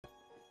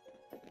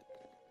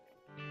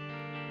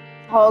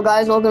Hello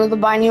guys, welcome to the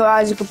Binding of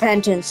Isaac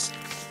Repentance.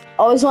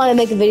 Always wanted to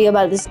make a video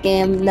about this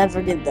game,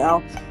 never did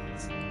though.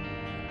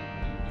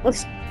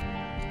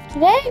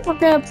 Today we're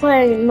gonna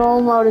play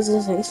normal mode as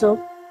this thing,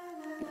 so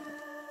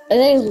I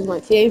think this is my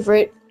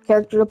favorite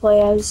character to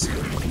play as,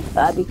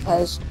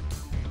 because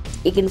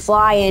he can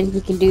fly and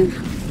he can do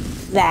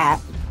that.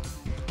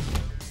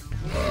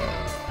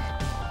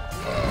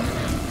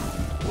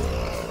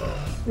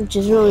 Which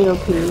is really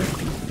OP.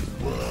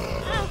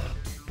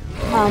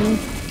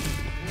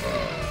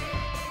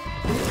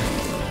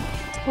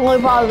 The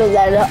only problem is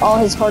that all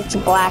his hearts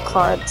are black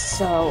hearts,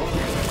 so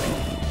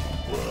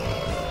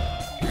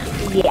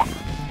yeah.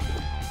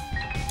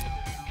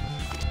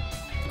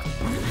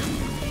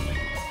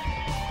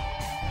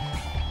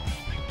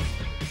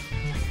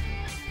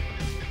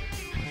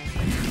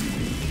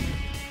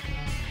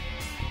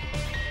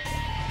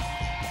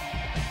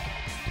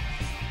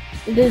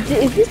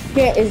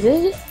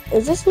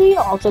 Is this video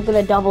also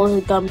gonna double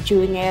as gum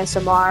chewing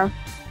ASMR?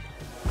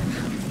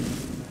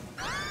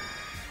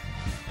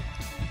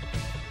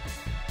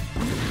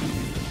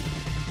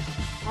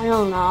 I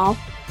don't know.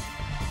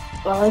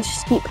 Well, let's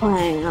just keep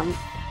playing them.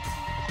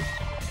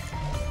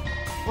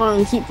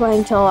 Well, keep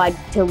playing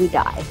till we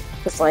die.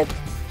 Cause like,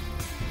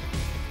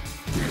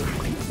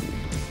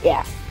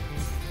 yeah.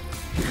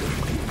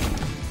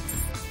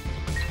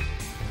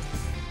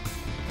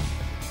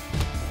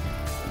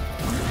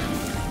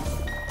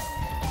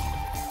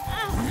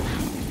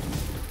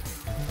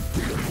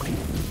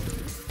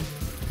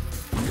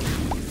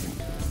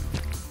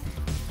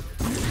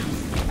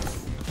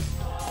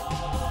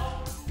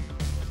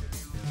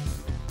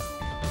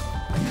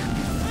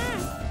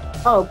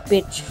 Oh,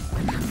 bitch.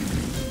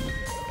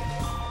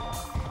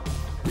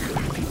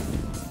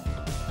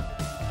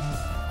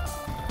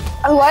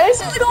 Why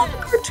is it all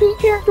cartoon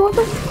character? What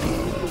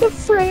the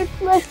frick,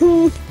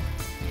 man?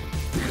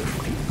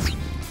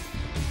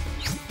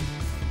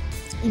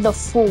 The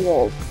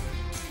fool.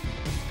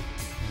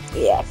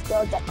 Yeah, I forgot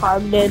what that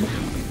card did.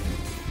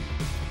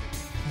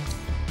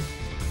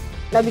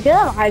 Now,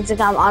 because of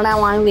Isaac, I'm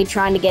unironically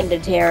trying to get into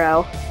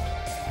tarot.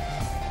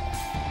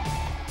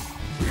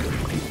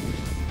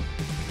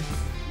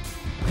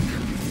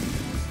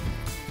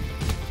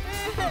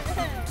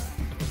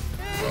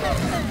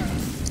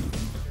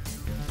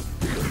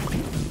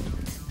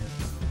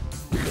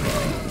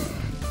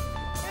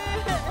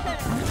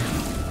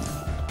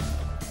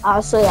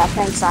 So yeah,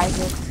 thanks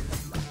Isaac.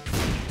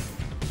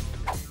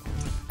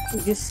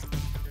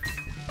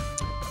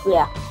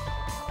 Yeah.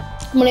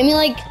 But I mean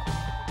like,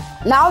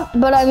 now,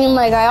 but I mean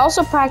like, I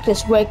also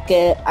practice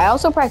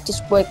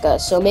Wicca,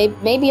 so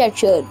maybe I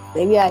should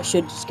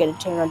just get a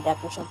tarot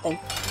deck or something.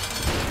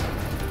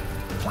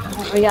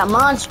 We got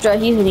Monstra,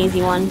 he's an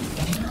easy one.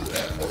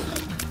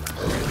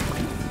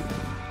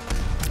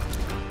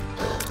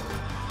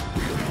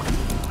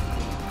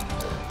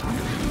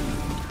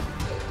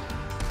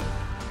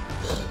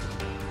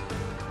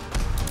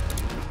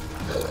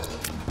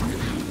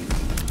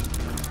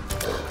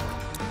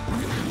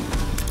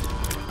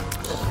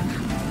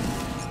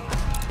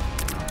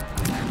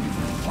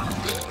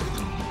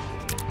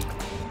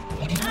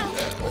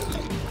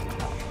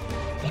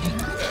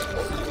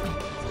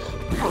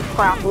 Oh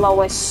crap,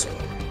 Lois.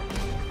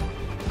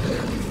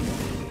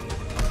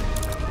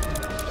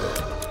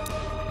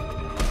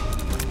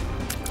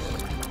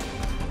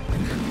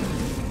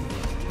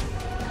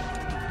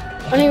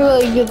 Only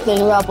really good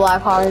thing about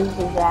black hearts is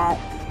that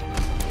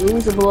you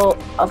lose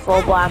a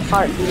full black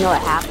heart, you know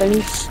what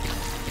happens?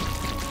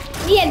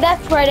 Yeah,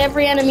 that's right,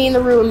 every enemy in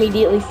the room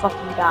immediately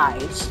fucking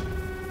dies.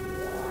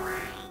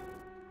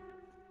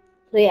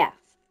 So yeah,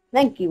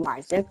 thank you,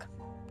 Isaac.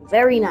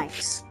 Very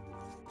nice.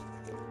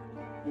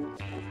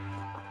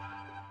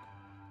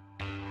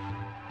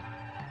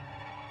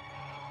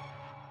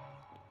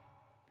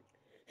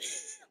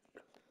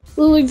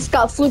 Lily just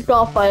got flipped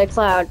off by a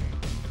cloud.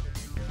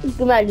 You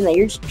can imagine that,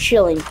 you're just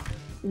chilling.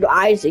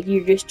 Isaac,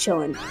 you're just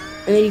chilling.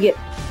 And then you get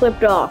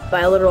flipped off by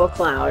a literal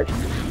cloud.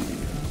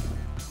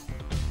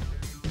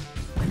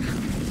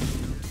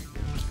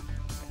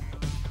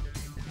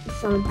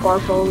 Some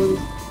Barco.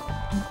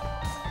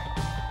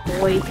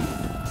 Boy.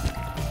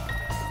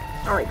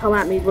 Alright, come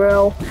at me,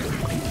 bro.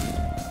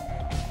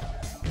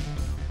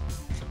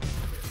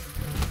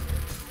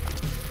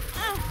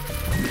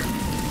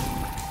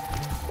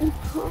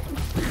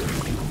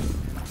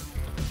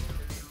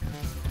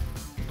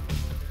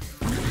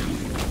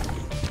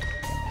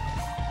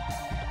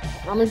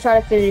 I'm gonna try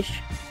to finish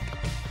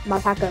my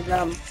pack of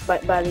by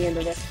the end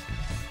of this.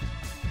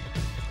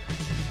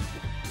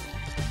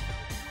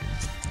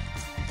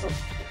 Oh,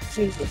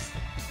 Jesus.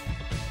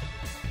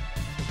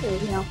 There we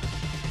go.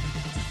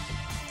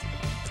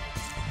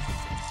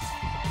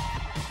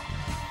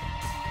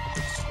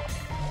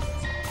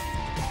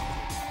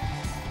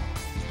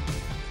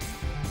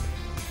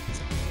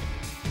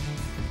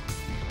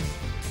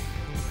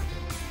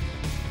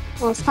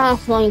 Well, it's kind of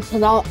funny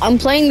because I'm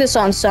playing this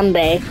on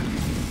Sunday.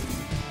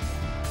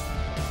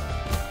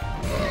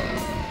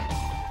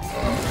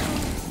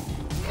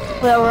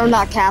 Well, we're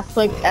not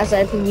Catholic, as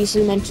I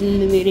previously mentioned in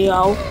the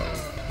video.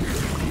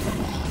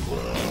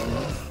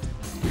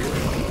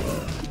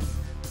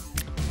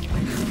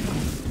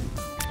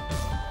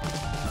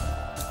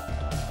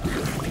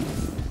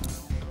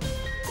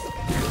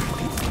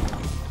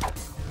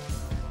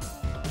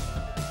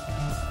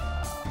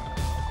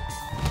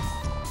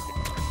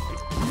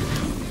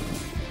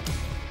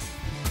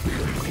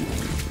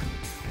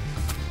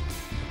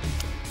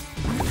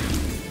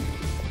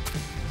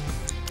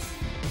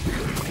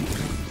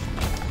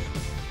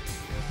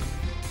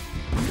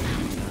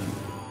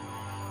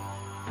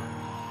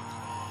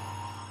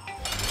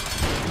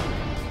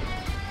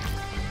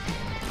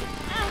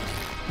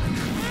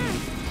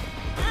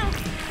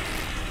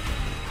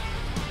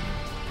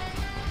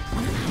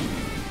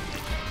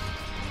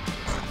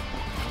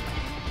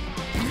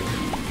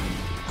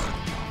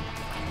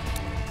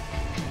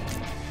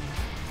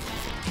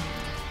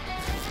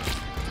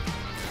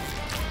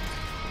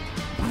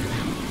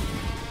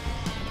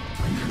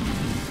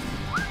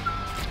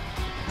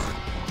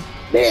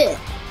 Bleh.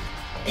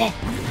 Bleh.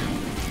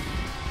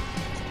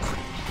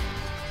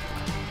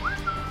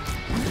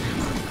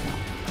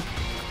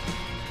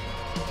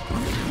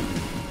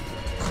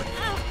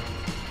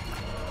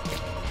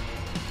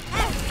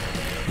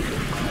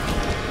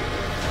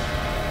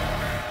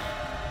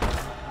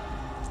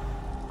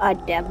 A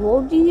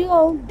devil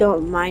deal?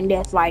 Don't mind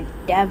if I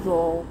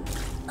devil.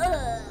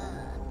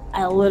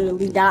 I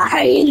literally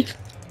died.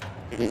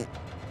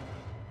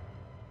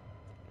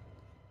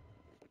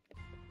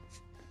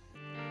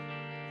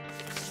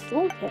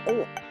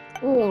 Okay.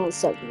 Hold on a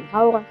second.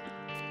 How do I...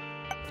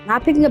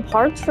 Not picking up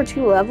hearts for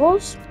 2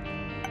 levels?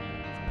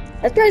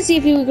 Let's try to see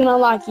if we can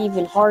unlock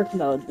even hard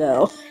mode,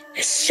 though.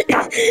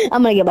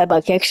 I'm gonna get my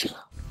butt kicked.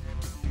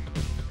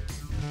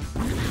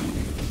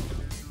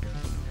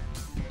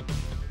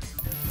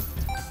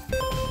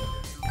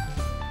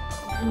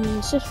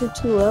 It's just for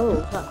 2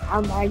 levels.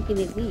 How hard can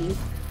it be?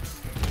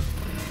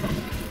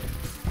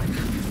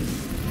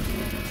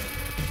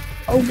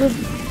 Oh, good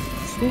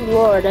sweet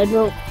lord, I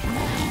don't...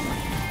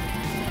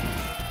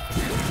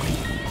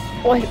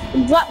 Wait,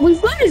 what? We've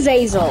got a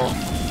Zazel.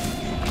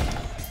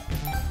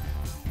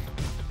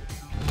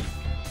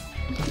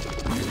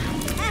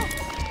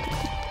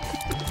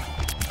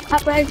 How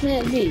bad can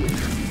it be?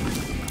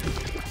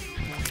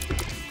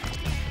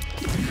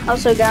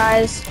 Also,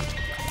 guys,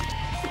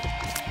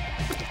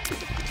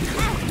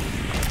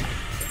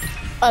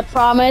 I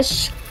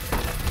promise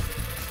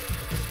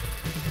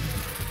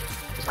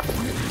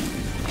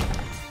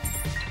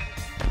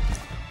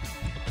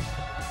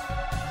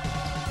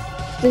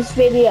this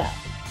video.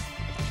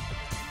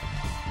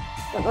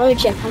 Let me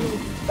check how many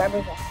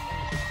subscribers I have.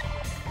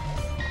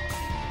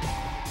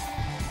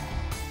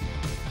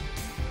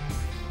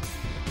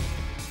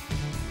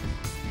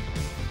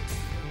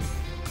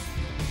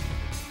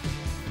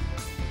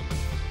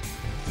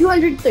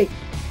 $203.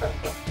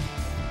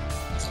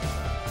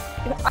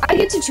 If I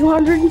get to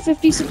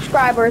 250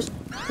 subscribers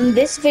in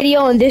this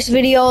video and this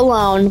video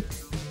alone,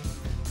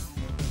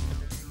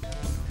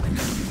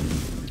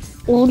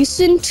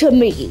 listen to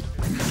me.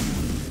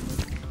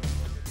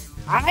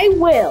 I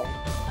will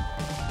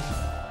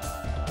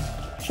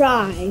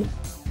try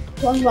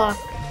to unlock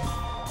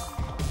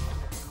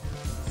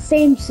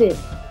Samson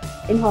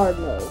in hard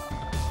mode.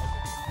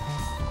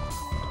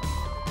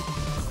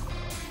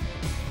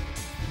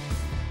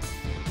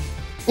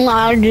 No,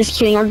 I'm just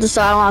kidding. I'm just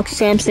unlock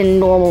Samson in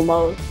normal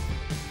mode.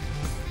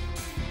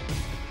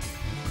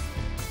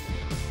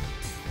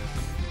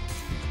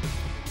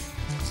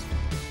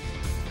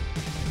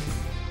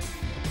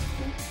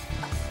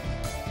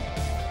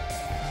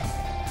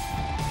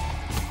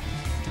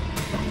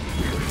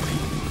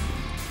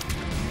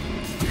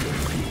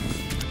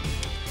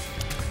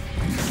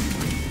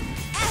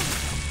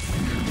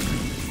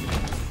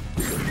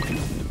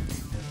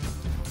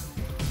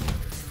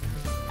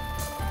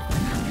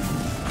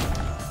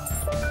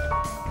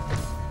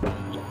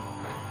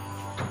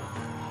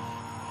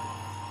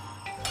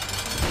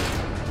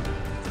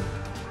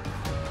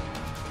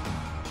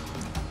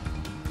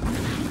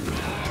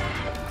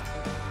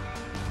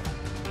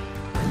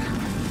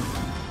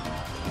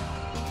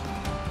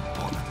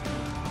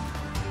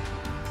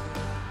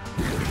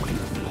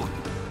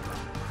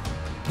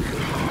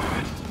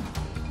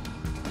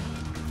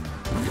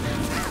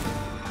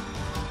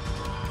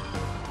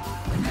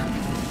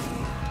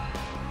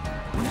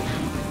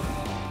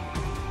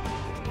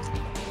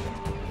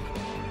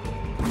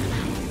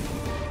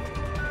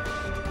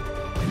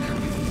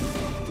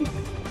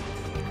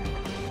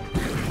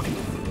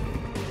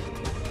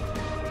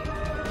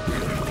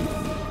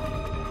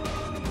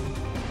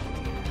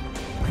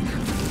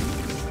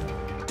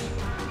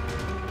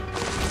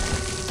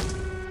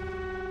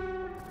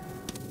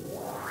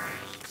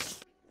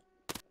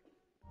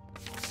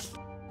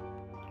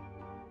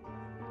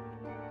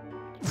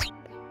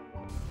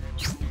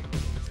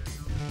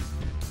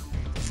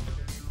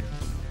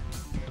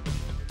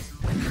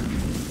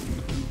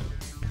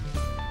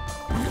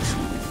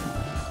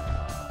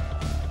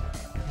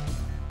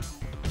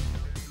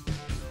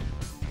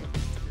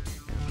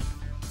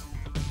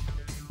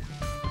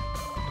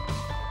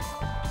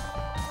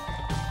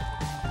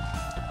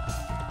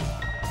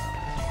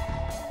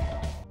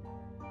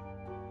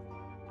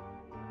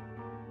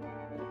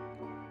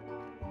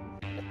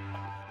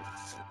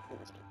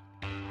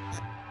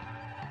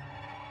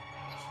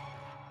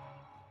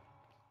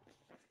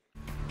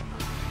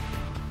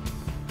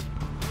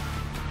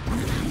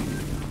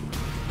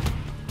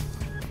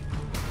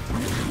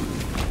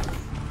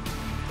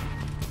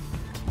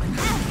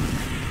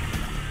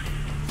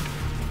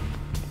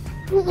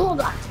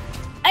 Hold on.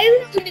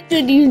 I think we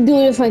need to do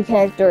a different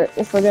character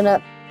if we're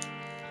gonna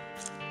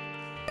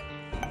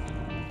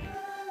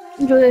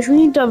do this.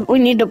 We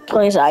need to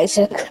play as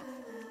Isaac.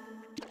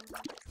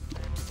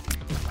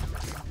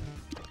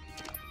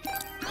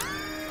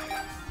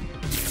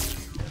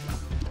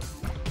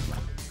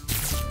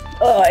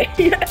 Oh,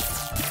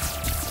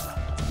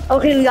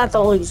 okay, we got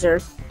the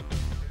laser.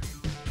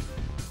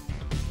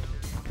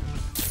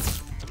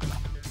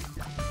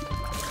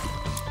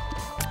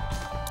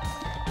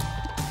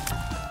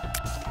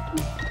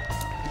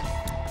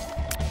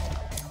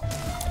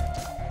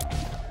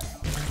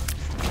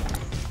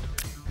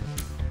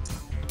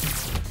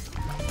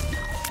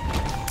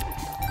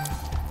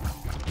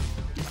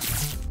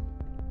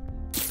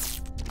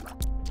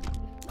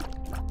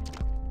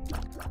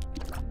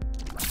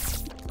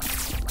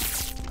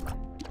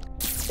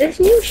 This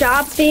new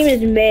shop theme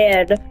is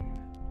mad.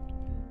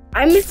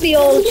 I miss the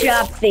old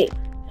shop theme.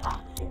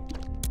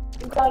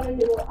 We got a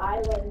new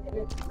island and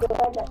it's good.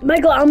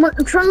 Michael, I'm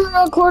trying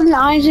to record an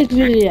Isaac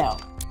video.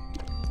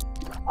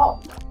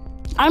 Oh.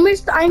 I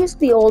missed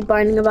the old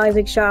Binding of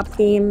Isaac shop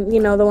theme. You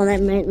know, the one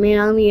that me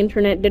on the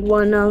internet did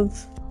one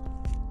of.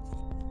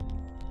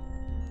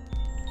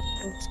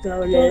 Let's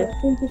go there.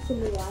 I think it's in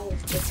the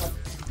island.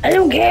 I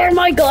don't care,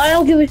 Michael.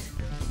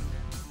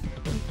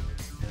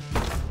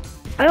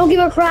 I don't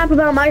give a crap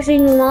about my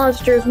singing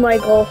monsters,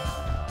 Michael.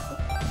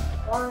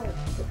 Fine.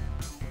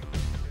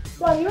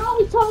 So you're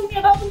always telling me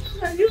about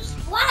the new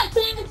splat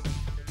things.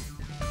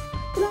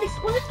 Can I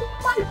explain some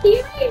of my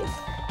theories?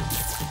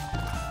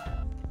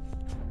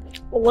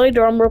 Well,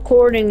 later, I'm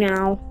recording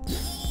now.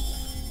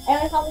 And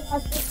I thought we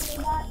had to do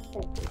that.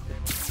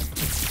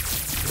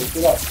 Pick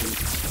it up,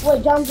 please.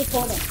 Wait, John's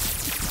recording.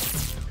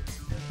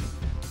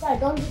 Yeah,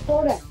 John's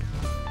recording.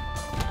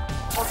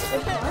 Oh,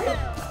 it's fine.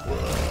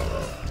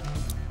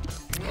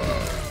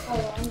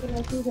 Oh, I'm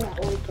gonna do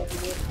that old thing.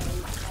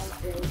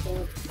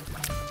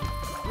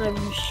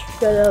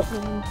 Shut up.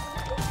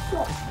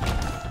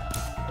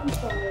 I'm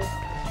sorry.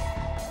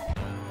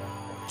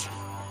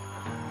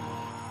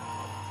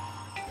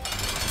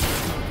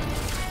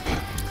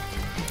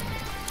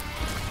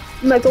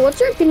 Michael,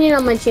 what's your opinion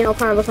on my channel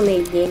kind of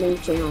becoming a gaming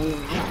channel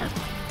now?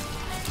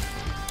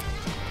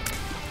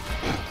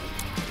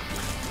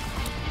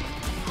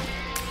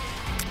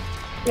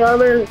 You know, I've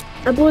been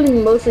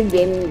uploading mostly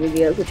gaming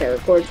videos, which I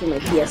record from my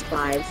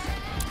PS5.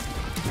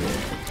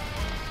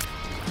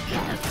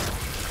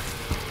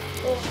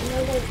 Well, I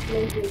know that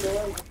maybe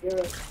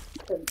you're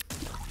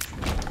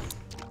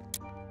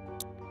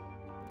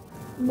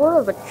More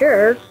of a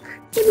jerk?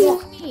 What do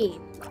you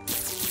mean?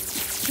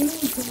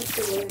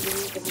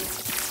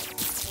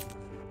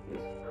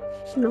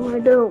 No, I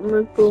don't,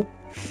 Michael.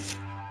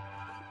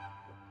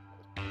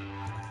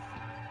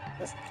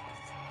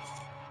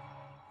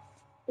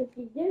 If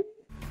you did,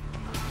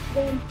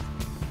 then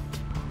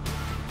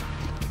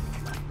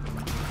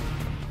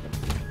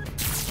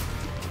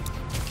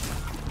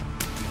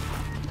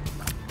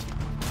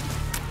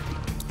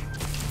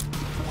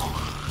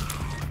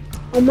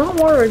I'm not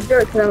more of a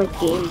jerk because I'm a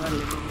gamer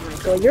now,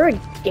 Michael. You're a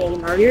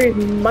gamer. You're as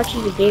much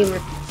as a gamer.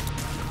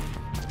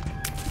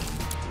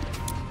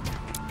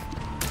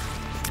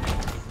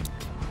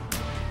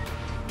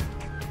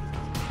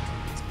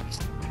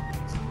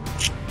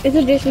 Is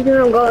it just because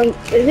I'm going?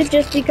 Is it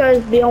just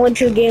because the only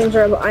two games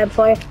I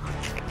play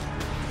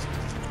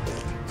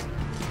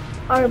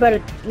are about a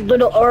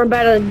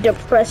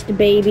depressed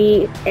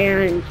baby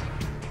and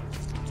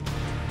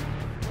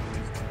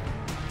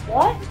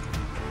what?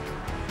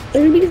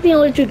 is it because the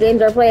only two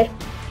games I play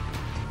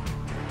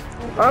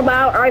are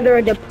about either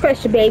a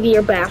depressed baby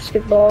or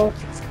basketball?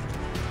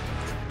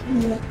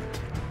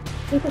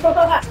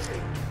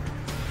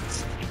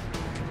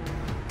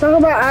 Talk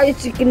about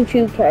Isaac and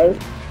 2K.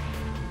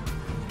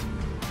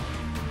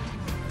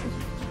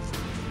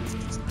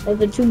 As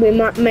the two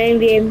main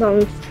games on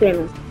this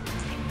channel.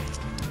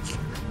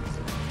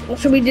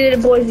 So we did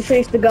it, boys. We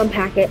finished the gum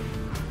packet.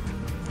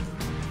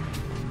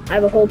 I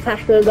have a whole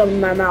packet of gum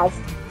in my mouth.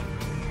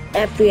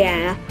 F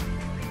yeah.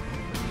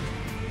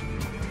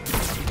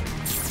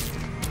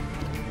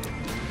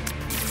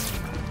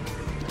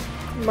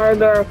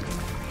 Murder.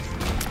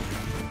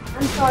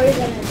 I'm sorry that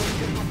I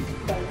didn't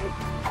have to.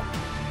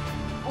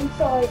 I'm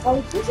sorry. I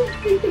was listening to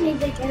creepy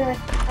music and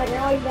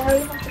now I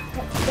have to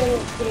say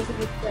it Jacob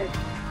is good.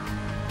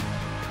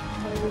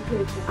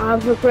 I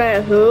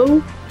forget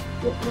who?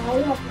 Now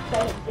we have to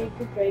say it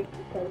Jacob Drake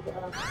because I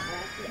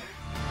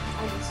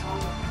just saw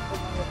it.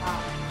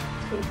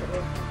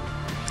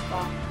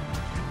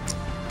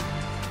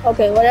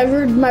 Okay,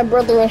 whatever my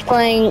brother was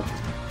playing,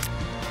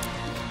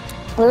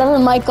 whatever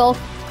Michael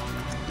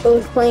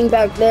was playing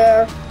back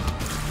there,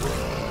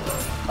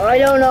 I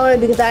don't know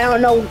it because I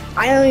don't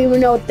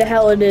even know what the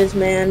hell it is,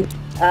 man.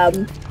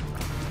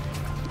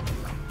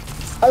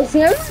 Oh,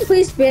 can everyone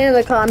please spam in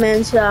the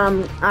comments,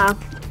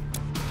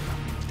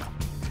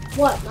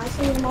 What? My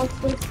singing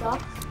monster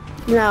sucks?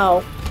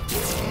 no.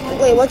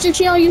 Wait, what's your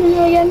channel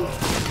username again?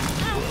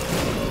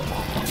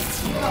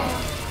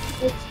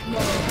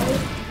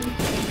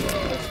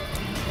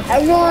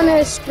 Everyone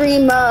is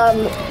scream,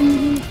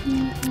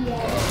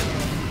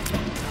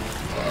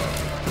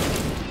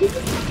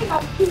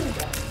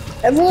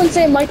 everyone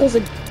say Michael's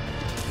a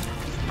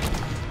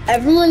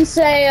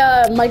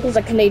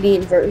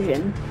Canadian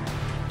version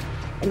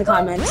in the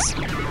comments,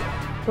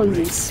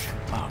 please.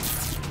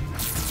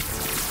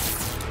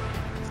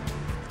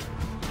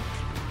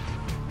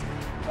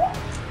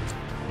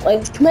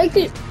 Like, to make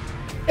it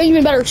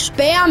even better,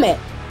 spam it.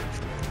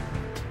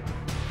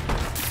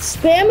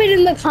 Spam it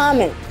in the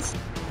comments.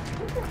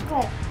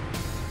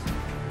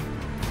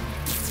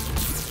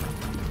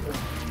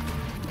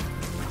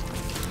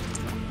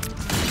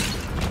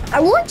 I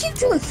want you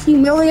to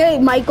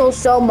humiliate Michael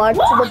so much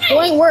to the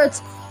point where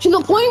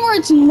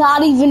it's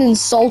not even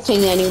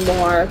insulting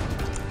anymore.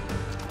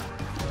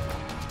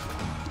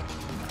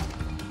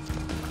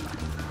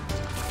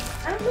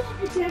 I'm know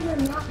if it's ever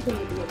not going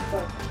to be a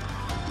book.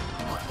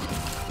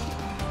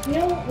 You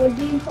know what would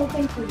be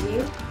important for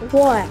you?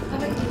 What? How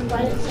about you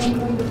let it say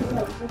when you can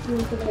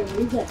listening to their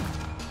music?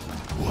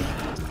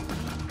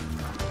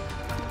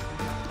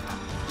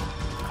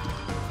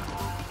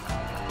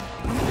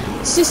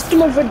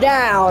 System of a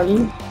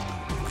Down.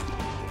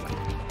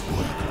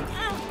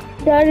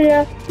 Da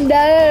da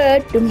da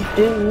dum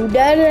dum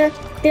da da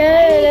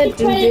da You dum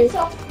play it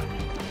dum. so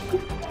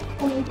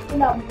in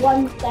that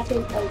 1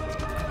 second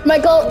over.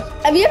 Michael,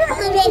 have you ever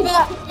heard of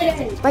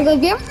Michael?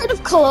 Have you ever heard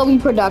of Cologne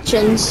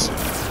Productions?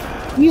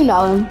 You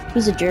know him.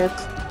 He's a jerk.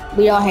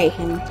 We all hate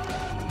him.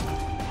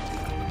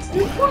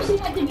 And of course he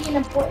had to be an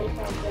important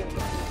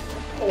character.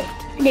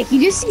 Nick,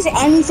 he just sees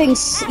anything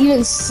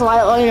even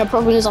slightly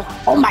inappropriate. He's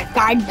like, oh my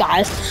god,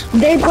 guys,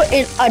 they put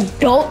an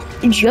adult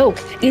joke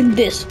in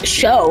this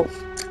show.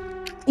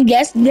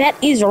 Yes, that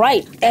is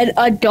right. An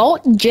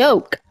adult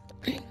joke.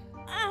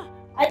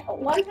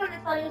 One time I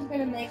thought he was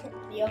gonna make a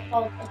video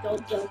called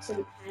Adult Jokes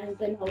and has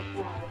been hooked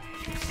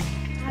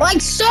out.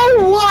 Like, so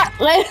what?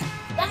 Like,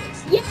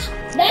 That's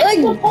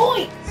the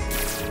point.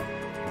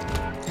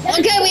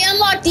 okay, we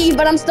unlocked Eve,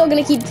 but I'm still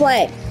gonna keep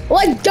playing.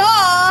 Like,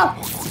 duh!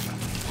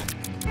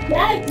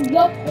 That's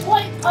the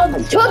point of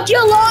It took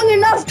you long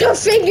enough to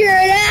figure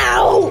it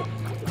out!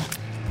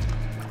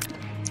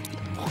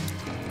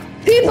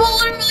 People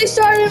literally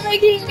started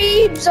making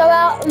memes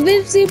about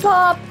Vincy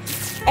Pop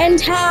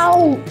and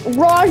how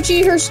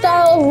raunchy her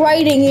style of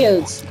writing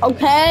is,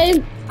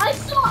 okay? I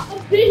saw a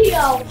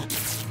video.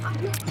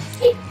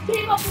 He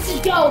came up with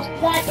a joke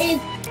that is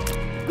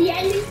the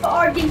ending for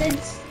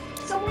arguments.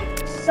 Someone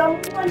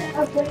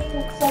agreeing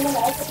with someone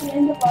else at the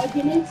end of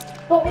arguments,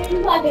 but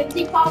written by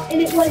Vincy Pop,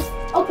 and it was,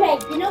 okay,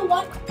 you know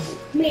what?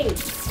 Me.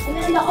 And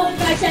then the other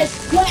guy says,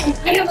 when?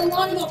 I have a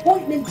lot of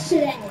appointments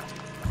today.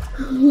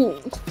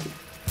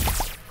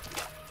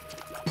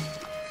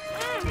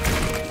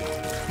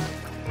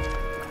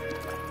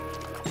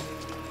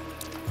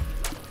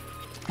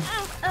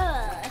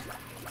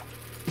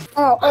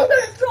 Oh, I'm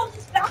gonna throw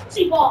this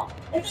bouncy ball.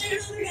 And then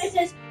another guy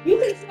says, you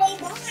can throw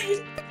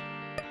mine.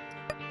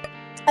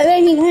 and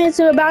then he hands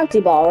him a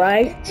bouncy ball,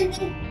 right?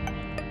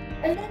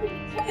 And then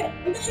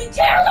he tears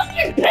up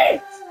his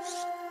pants.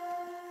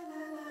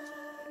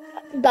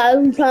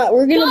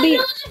 We're gonna be...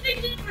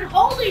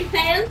 holding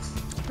pants.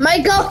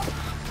 Michael,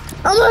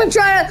 I'm gonna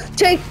try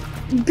to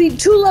beat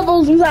 2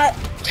 levels without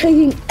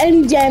taking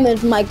any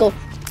damage, Michael.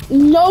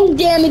 No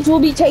damage will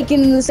be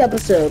taken in this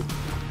episode.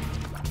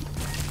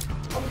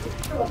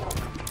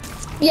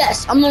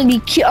 Yes, I'm gonna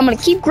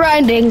keep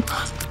grinding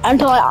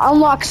until I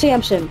unlock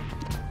Samson.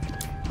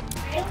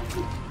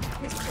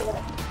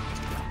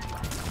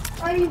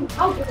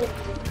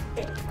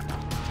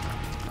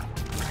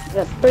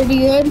 That's pretty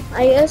good,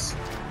 I guess.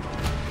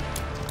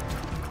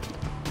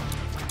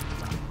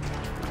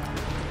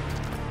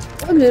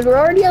 Oh, dude, we're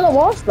already at a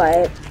boss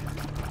fight.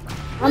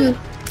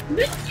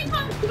 This is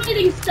my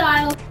fighting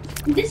style.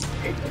 This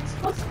is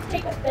supposed to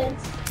take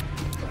offense.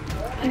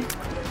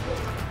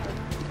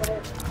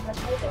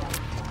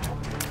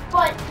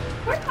 But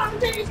her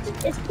content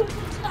is put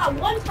into that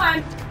one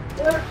time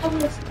where I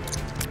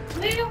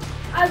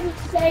was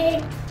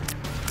saying,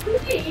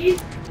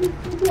 please,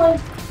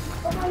 because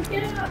if I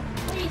get it up,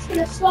 it's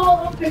gonna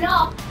stall open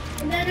up.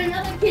 And then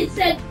another kid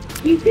said,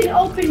 you can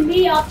open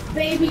me up,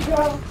 baby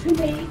girl, to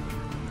me.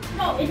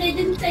 No, they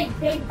didn't say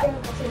baby girl,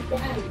 they said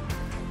daddy.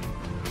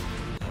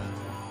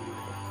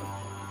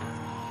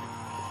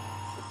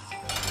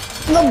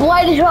 The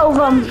blighted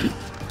Ovum.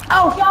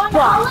 Oh, John,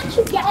 I'll fuck. let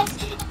you get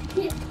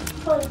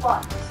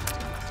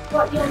 $20.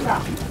 But you'll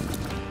know.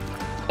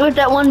 With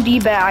that one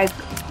D-bag.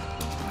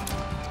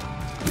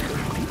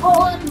 Oh,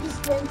 let me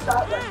just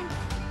screenshot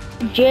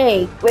it.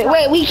 Jay.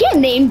 Wait, we can't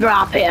name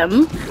drop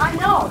him. I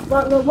know,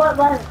 but what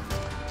letter?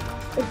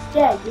 It's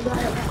Jay, you got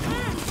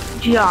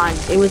it. John.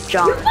 It was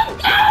John.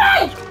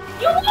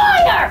 You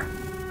liar!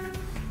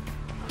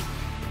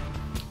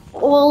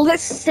 Well,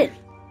 listen.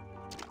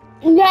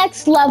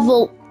 Next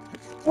level,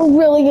 we're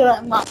really gonna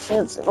unlock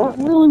Samson.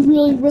 We're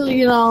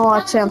really gonna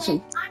unlock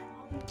Samson.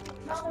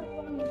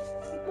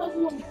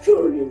 Because I'm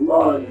truly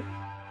lying.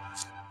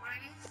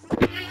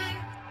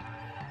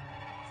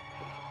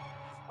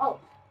 Oh.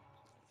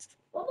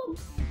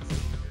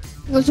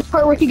 There's the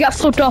part where he got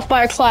flipped off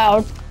by a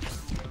cloud.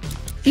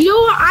 You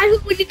know what? I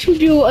think we need to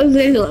do a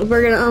video if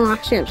we're gonna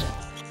unlock Samson.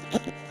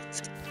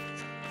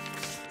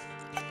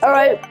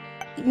 Alright.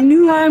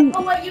 New run.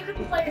 Oh wait, you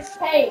can play a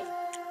tape.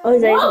 Oh,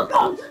 is that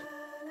Welcome.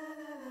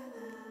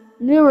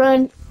 new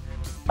run?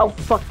 Oh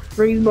fuck,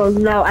 green mode.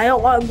 No, I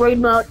don't want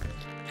green mode.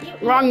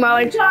 Wrong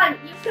mode. John,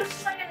 you can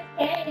play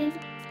a game.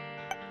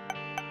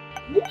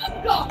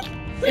 Welcome.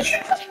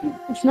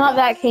 It's not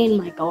that cane,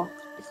 Michael.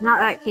 It's not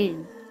that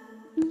cane.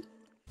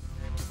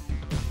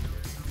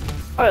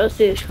 Alright, let's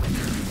do this.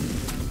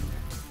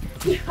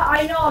 Yeah,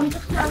 I know, I'm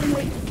just trying to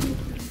make it easy.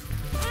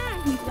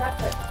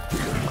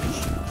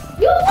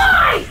 You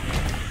lie!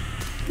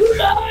 You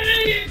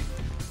lie!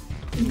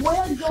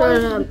 Where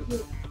Shut up.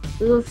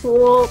 The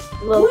fool.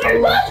 Where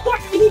was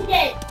what you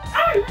did?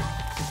 I don't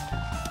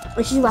know.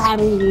 This is what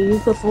happened to you,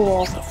 the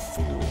fool.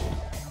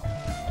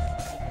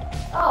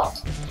 Oh.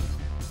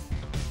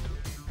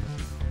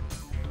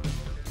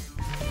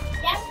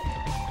 Yeah.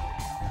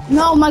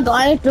 No, my God,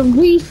 I have to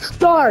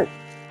restart.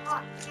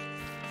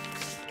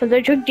 Because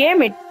I took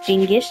damage,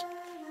 dingus.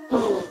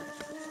 Oh,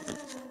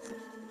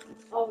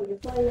 you're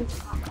playing.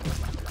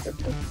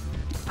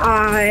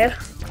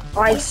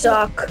 I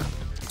suck.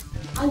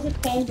 I was a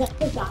fan just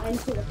to die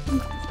into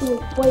the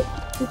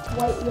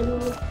white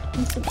little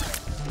piece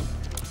of.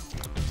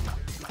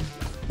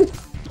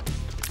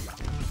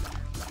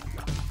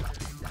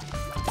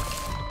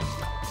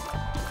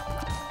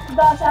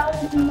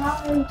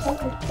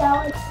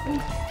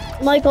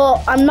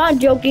 Michael, I'm not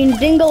joking.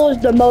 Dingle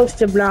is the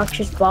most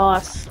obnoxious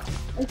boss.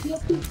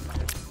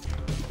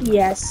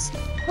 Yes.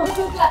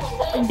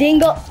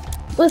 Dingle.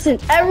 Listen,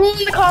 everyone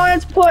in the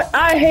comments put,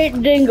 I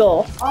hate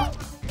Dingle. I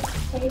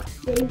hate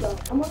Dingle.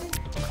 I'm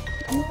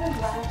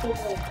gonna laugh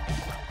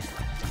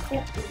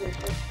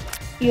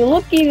at You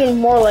look even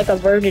more like a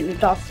virgin who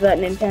talks to that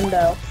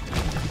Nintendo.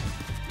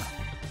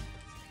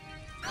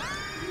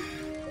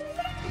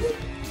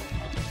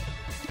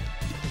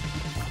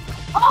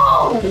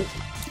 Oh!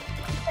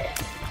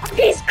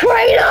 It's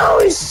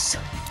Kratos!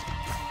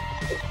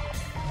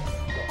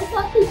 I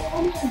thought the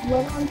only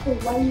went on for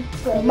one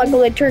frame. Michael,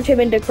 they turned him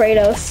into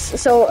Kratos.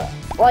 So,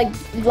 like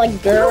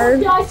Gurr.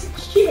 Don't die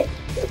to shit!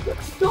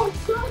 Don't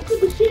die to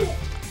the shit!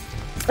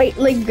 Wait,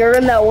 like Gurr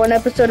in that one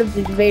episode of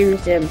The Invader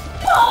Zim.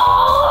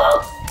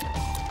 No!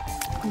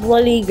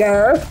 Bloody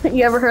Gurr.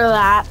 You ever heard of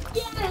that?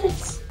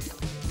 Yes!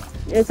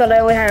 I thought I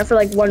only had it for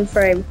like one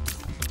frame.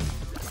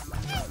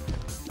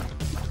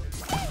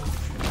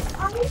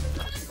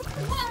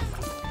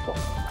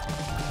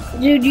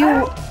 Dude,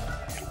 you...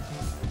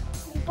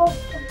 People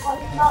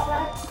complain about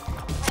that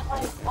at my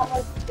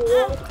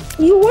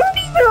school. You weren't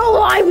even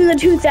alive in the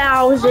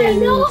 2000s, I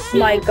know,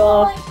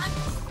 Michael.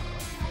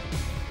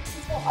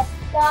 People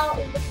about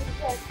in the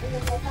future, and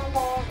then they found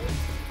out and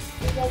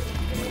they like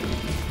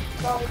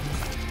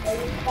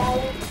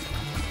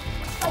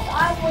I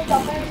was a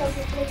member of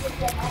the business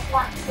that I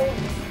got through.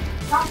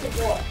 Not the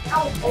door. That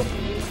was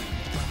open.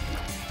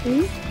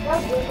 That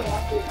was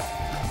overlapping.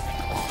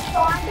 So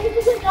I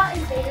basically got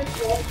Invader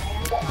Sword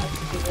and got my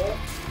computer.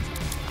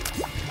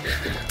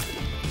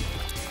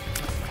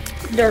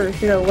 There's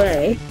no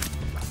way.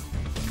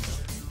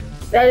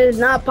 That is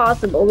not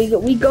possible.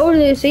 We go to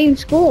the same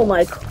school,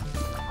 Michael.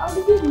 How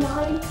did you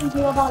not even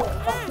hear about it?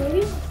 But maybe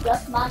it was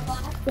just my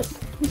class, but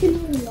you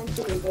couldn't even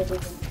mention Invader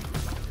Zim.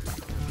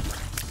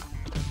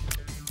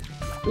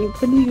 You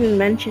couldn't even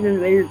mention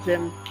Invader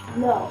Zim.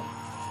 No.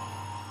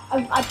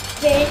 I got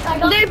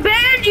They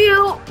banned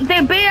you!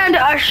 They banned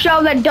a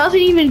show that doesn't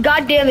even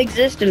goddamn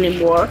exist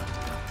anymore.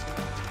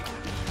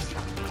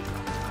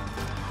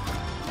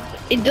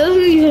 It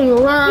doesn't even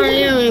run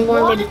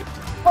anymore. one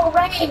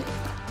parade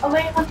of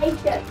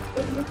animation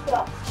in the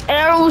show. And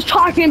everyone was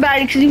talking about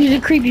it because it was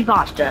a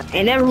creepypasta.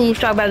 And everyone was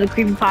talking about the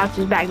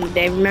creepypastas back in the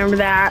day. Remember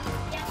that?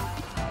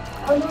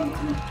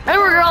 There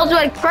were girls who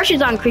had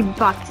crushes on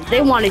creepypastas.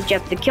 They wanted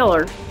Jeff the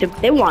Killer.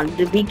 They wanted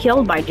to be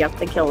killed by Jeff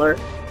the Killer.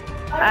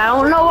 I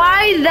don't know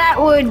why that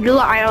would.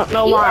 I don't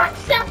know why.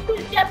 Obsessed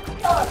with Jeff the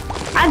Killer.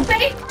 My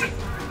favorite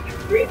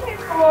three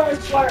favorite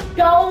words were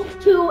go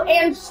to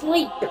and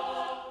sleep.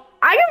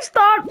 I just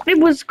thought it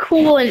was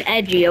cool and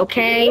edgy,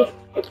 okay?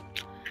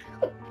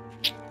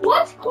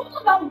 What's cool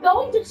about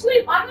going to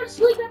sleep? I'm gonna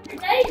sleep every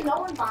day and no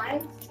one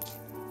minds.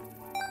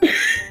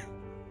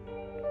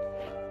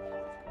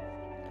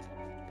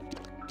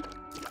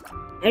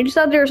 I just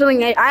thought there was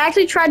something. I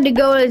actually tried to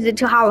go as it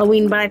to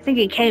Halloween, but I think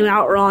it came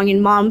out wrong,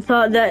 and Mom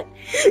thought that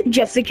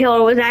Jeff the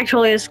Killer was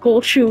actually a school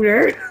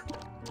shooter.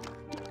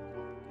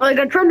 Like,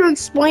 I tried to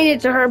explain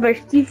it to her, but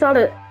she thought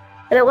it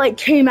like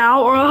came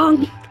out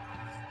wrong.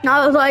 And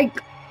I was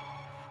like,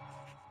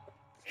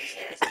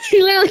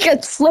 she literally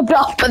gets flipped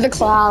off by the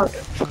cloud.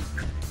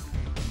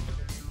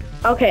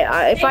 Okay,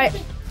 if I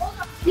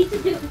need to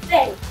do the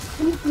thing.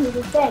 We need to do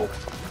the thing.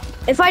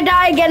 if I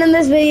die again in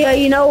this video,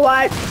 you know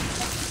what?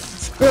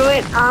 Screw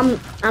it. I'm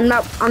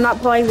not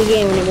playing the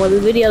game anymore. The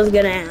video's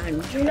gonna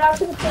end. You're not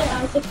gonna play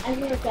Isaac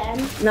ever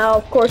again. No,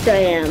 of course I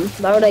am.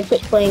 Why would I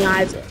quit playing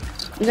Isaac?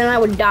 Then I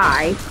would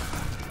die.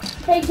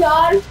 Hey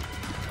John,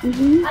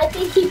 Mm-hmm. I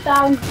think he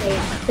found me.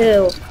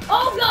 Who?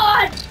 Oh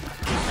God!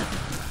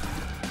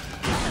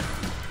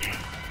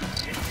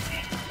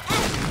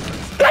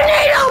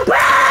 Tornado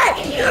back!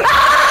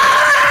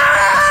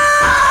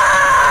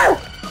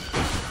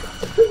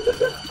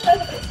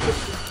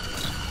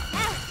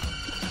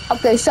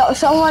 Okay, so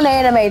someone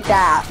animate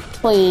that,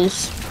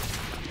 please.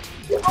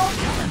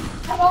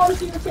 I'm always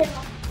gonna say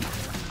that.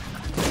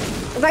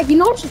 In fact, you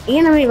know what? Just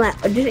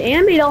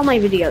animate all my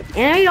videos.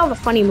 Animate all the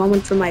funny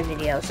moments from my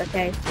videos,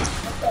 okay?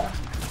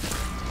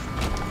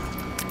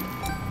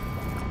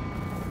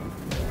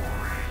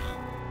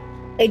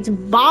 It's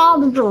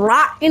Bob's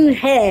Rotten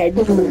Head.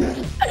 I'm gonna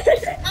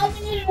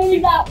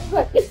do that.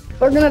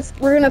 We're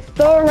gonna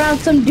throw around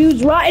some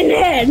dude's rotten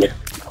head.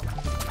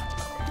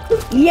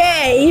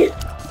 Yay!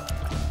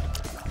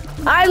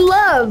 I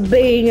love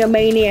being a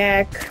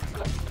maniac.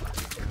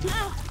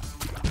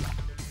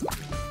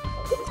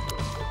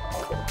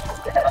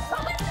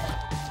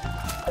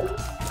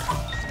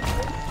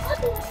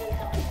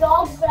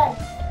 dog bed.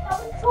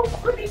 That was so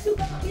pretty to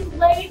be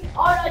laying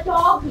on a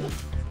dog.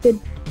 Good.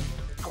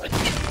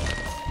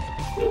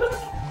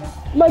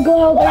 My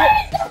God. What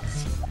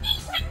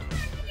is that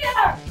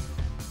here?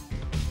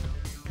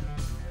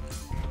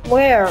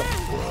 Where?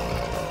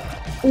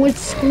 With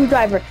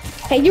screwdriver.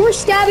 Hey, you were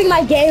stabbing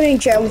my gaming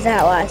chair with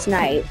that last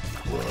night.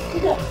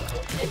 What?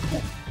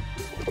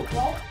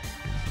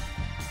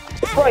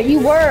 Bro, you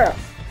were.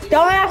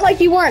 Don't act like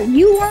you weren't.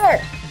 You were.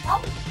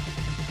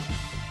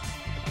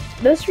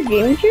 This your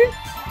gaming chair?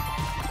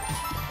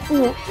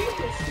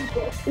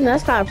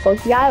 That's kind of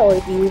funky. I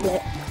always use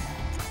it.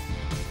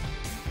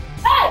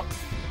 Hey!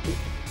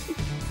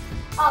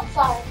 Oh,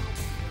 sorry.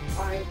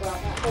 Sorry, bro.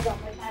 Hold on,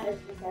 my head is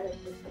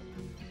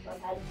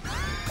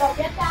So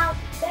get down.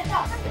 Get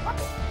down.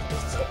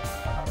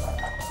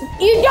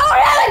 You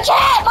don't have a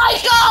cat,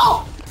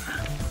 Michael!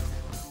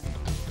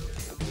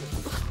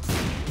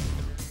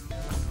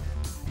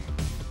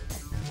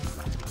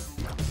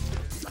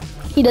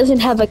 He doesn't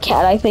have a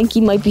cat. I think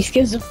he might be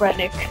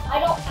schizophrenic. I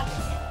don't have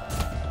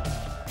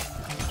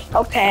a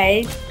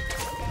Okay.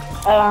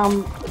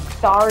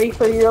 Sorry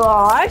for your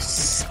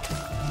loss.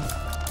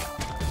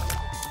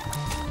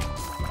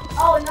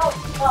 Oh, no.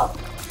 Oh.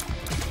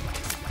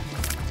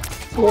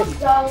 Let's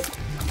go.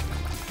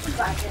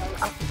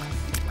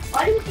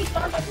 Why do we keep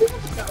going?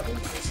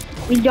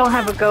 We don't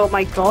have a goat,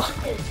 Michael.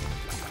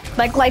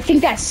 Michael, I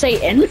think that's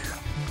Satan.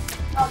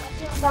 Oh,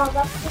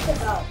 that's just a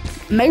go.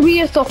 Maybe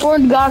it's the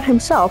horned god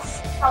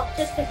himself. Oh,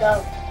 just a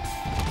go.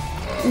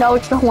 No,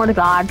 it's the horned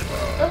god. It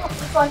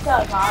doesn't look like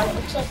a god. It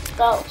looks like a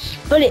goat.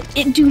 But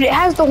dude, it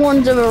has the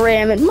horns of a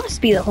ram. It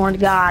must be the horned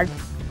god.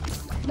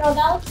 No,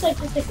 that looks like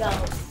just a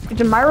goat.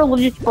 It's in my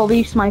religious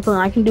beliefs, Michael,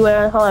 and I can do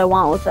whatever the hell I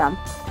want with them.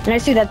 And I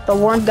say that's the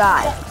horned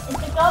god. It's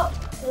a goat.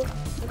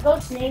 The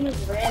goat's name is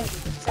Randy. It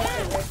says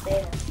it right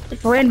there.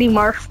 It's Randy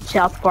Marsh from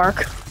South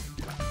Park.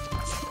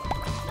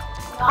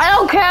 I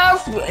don't care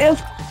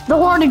if the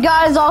horned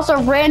god is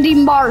also Randy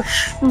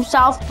Marsh from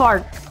South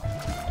Park.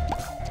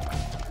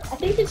 I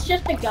think it's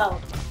just a goat.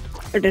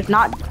 It is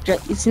not.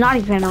 It's not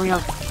even a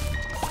real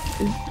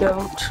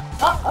goat.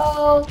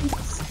 Uh-oh.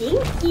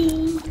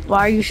 Stinky. Why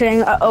are you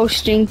saying "uh-oh,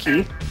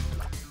 stinky"?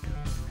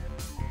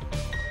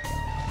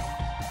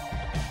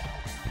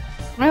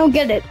 I don't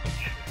get it.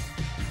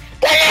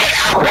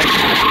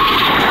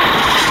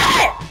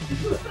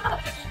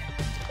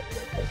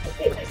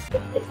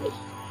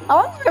 How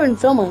long have I been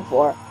filming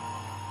for?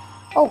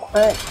 Oh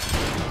crap.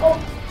 Oh,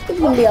 This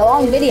is gonna be a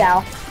long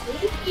video.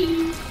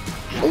 stinky.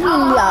 This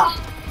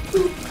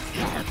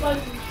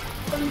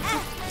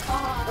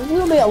is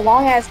gonna be a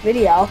long ass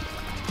video.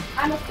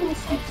 I'm a cool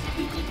stinky.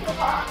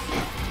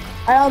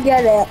 I don't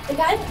get it. The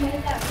guy that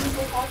made that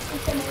video also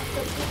said it was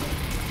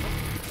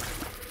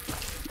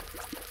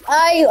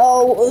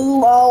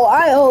I-O-U-O,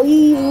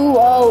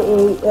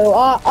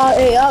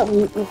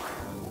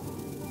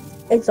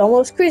 It's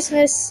almost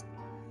Christmas.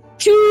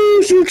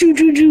 Choo choo choo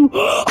choo choo.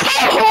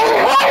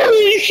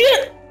 Holy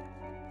shit!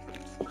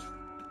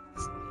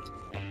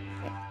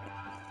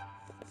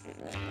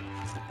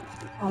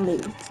 I'll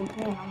leave some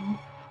ham.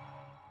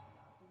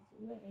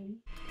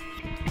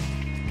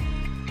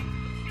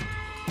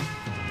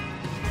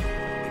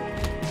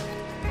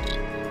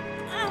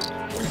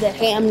 The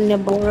ham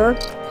nibbler.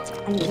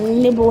 I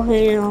nibble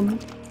ham.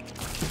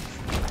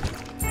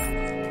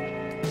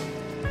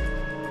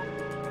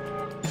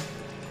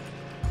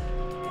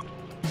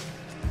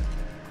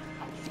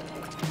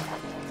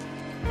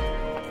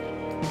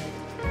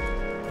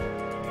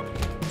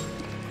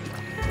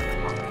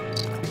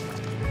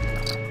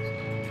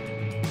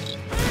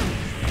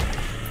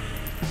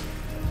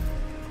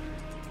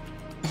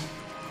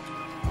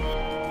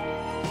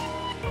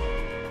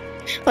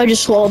 I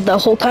just swallowed the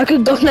whole pack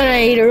of gum that I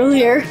ate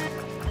earlier.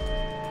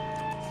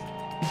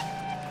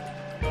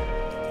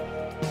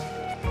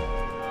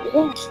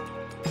 Yes.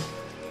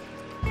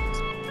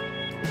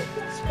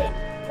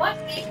 What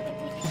is the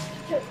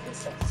teacher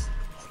racist?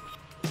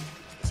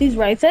 She's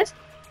racist?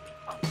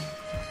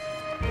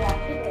 Yeah,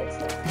 she's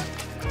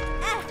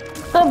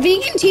racist. The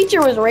vegan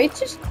teacher was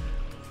racist?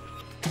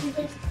 She's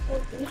racist.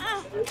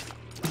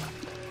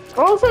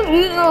 Girls think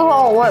vegan is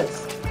all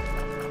worse.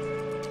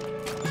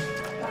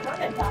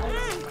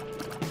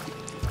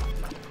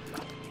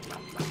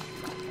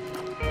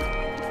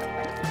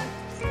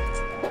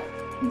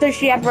 Does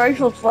she have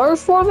racial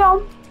slurs for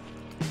them?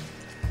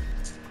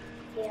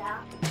 Yeah.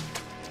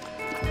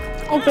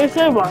 Okay,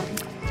 say one.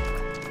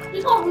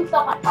 You call me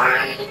stuff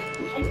like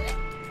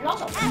and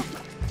also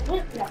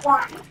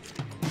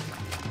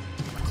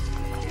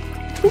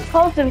Who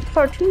calls them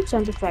cartoon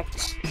sound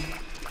effects?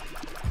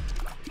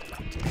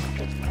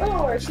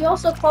 oh, she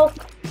also calls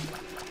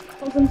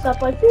them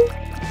stuff like this.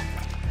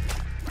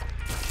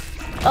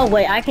 Oh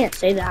wait, I can't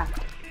say that.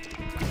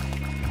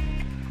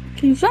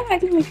 Can you say I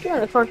can make sure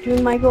in a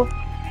cartoon, Michael?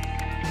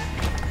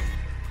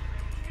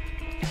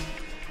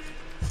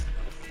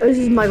 This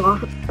is Michael.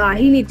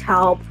 He needs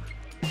help.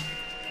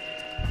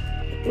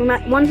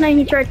 One time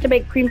he tried to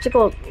make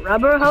creamsicle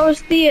rubber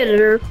hose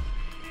theater.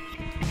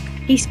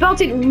 He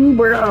spelled it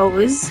rubber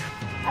hose.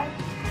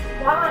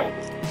 Why?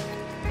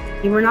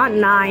 You were not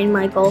 9,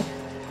 Michael.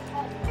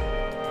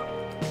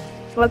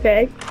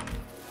 Okay.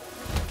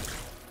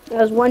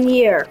 That was 1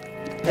 year.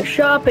 Now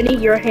shut up and eat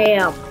your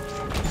ham.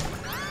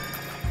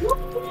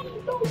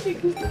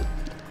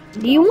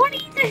 Do you want to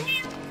eat the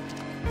ham?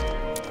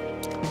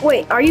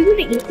 Wait, are you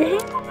gonna eat the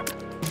ham?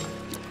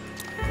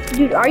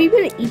 Dude, are you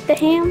gonna eat the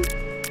ham?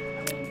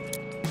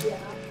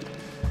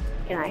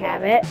 Can I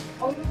have it?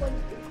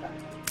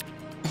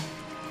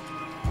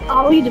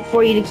 I'll eat it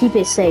for you to keep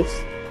it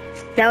safe.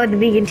 That way the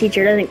vegan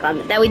teacher doesn't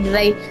come. That way the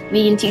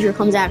vegan teacher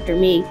comes after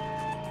me.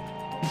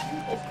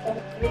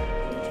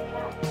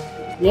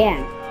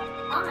 Yeah.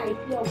 I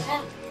feel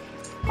bad.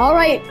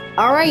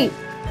 Alright.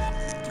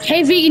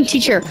 Hey, vegan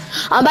teacher,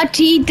 I'm about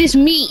to eat this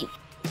meat.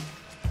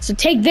 So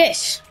take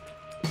this.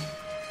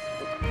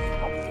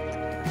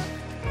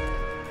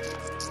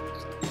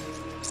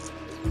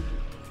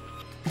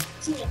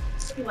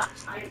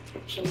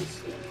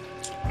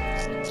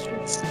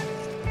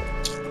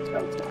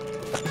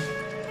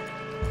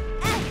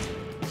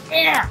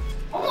 Yeah.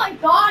 Oh my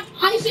God,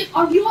 Isaac,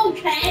 are you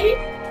okay?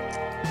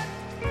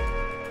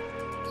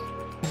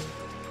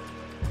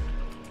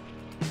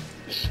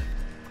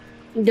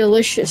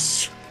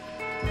 Delicious.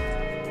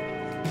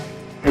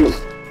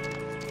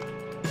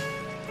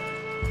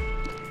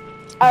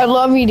 I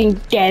love eating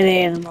dead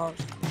animals.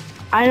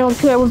 I don't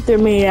care what they're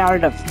made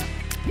out of.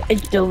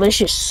 It's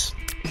delicious.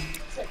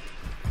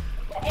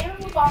 The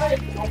animal's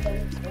already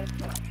dead.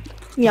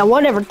 Yeah,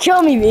 whatever.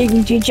 Kill me,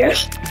 vegan teacher.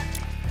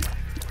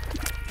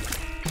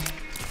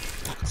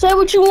 Say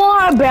what you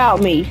want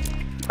about me.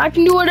 I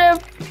can do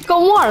whatever I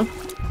want.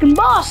 In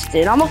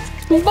Boston. I'm a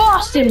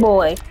Boston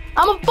boy.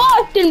 I'm a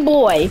Boston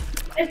boy.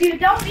 If you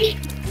don't eat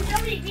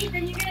meat,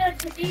 then you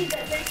get a disease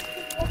that makes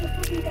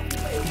you.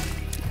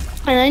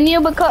 And then you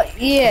become,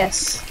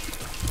 yes.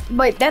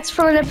 But that's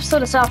from an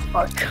episode of South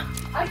Park.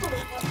 I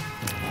believe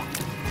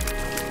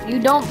it. You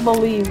don't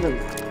believe in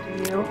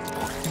that, do you?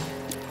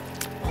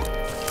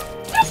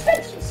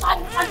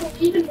 I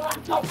believe in what I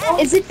don't know.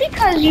 Is it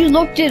because you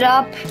looked it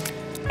up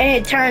and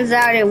it turns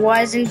out it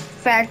was in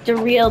fact a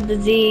real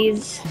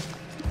disease?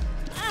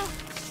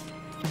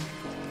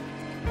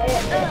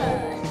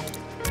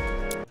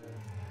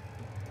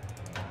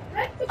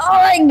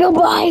 Alright,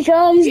 goodbye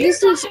guys.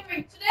 This is Today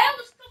I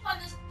was stuck on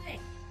this thing.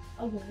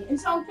 Okay,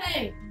 it's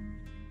okay.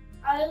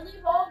 I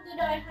leave all that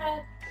I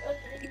had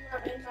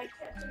in my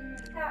cat.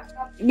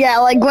 yeah,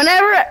 like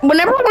whenever one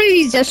of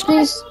these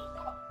dishes.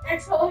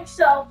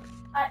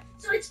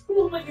 So it's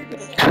cool what you're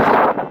doing.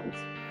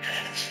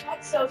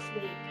 That's so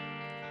sweet.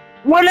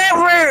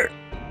 Whenever,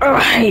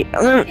 alright.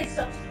 It's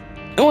so sweet.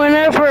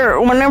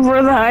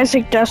 Whenever the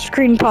Isaac death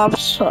screen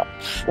pops up,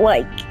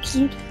 like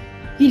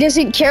he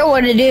doesn't care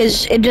what it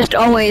is. He just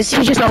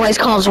always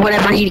calls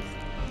whenever he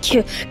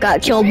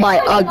got killed by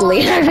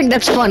Ugly. I think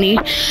that's funny.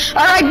 All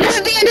right, this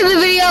is the end of the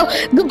video.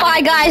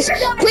 Goodbye, guys.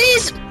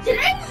 Please,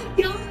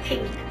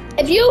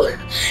 if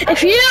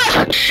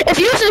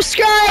you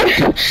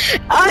subscribe,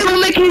 I will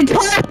make an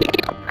entire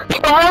video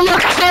or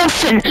unlock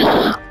Samson.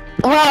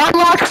 Or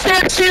unlock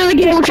Samson in the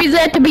game, which is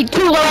at to be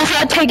 2 levels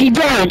without taking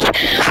damage.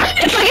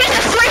 If I get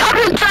to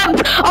 300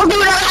 subs, I'll do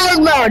it on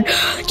hard mode.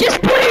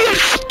 Just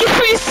please give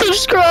me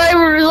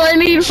subscribers. I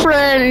need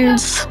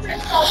friends.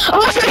 I'm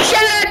also gonna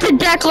shout out to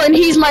Declan.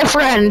 He's my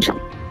friend.